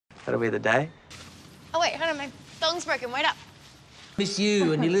That'll be the day. Oh, wait, hold on, my thong's broken. Wait up. Miss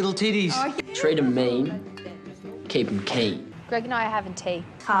you and your little titties. Treat 'em mean, keep 'em keen. Greg and I are having tea.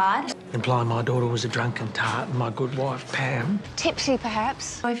 Hard. Implying my daughter was a drunken tart and my good wife, Pam. Tipsy,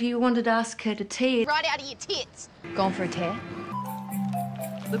 perhaps. If you wanted to ask her to tea... Right out of your tits. Gone for a tear?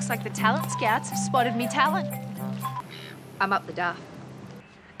 Looks like the talent scouts have spotted me talent. I'm up the duff.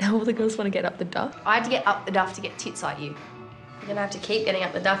 All the girls want to get up the duff. I had to get up the duff to get tits like you. You're going to have to keep getting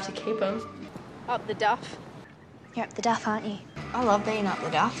up the duff to keep them. Up the duff? You're up the duff, aren't you? I love being up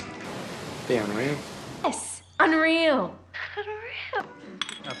the duff. Be unreal. Yes, unreal.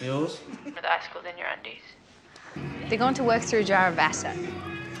 Up yours. With icicles in your undies. They're going to work through a jar of Vaso.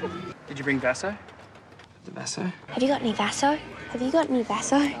 Did you bring Vaso? The Vaso? Have you got any Vaso? Have you got any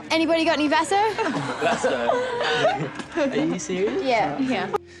Vaso? Anybody got any Vaso? Vaso? Are you serious?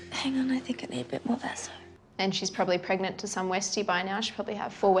 Yeah. Hang on, I think I need a bit more Vaso. And she's probably pregnant to some Westie by now. She'll probably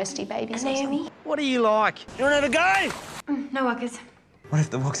have 4 Westie babies. Naomi? What are you like? You want to have a go? No workers. What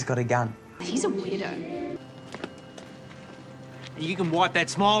if the Wook's got a gun? He's a weirdo. You can wipe that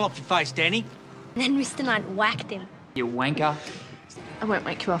smile off your face, Danny. And then Mr. Knight whacked him. You wanker. I won't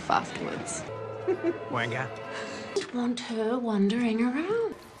wake you off afterwards. Wanker. I want her wandering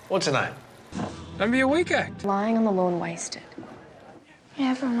around. What's her name? Don't be a weak act. Lying on the lawn wasted.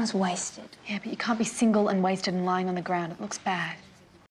 Yeah, everyone was wasted. Yeah, but you can't be single and wasted and lying on the ground. It looks bad.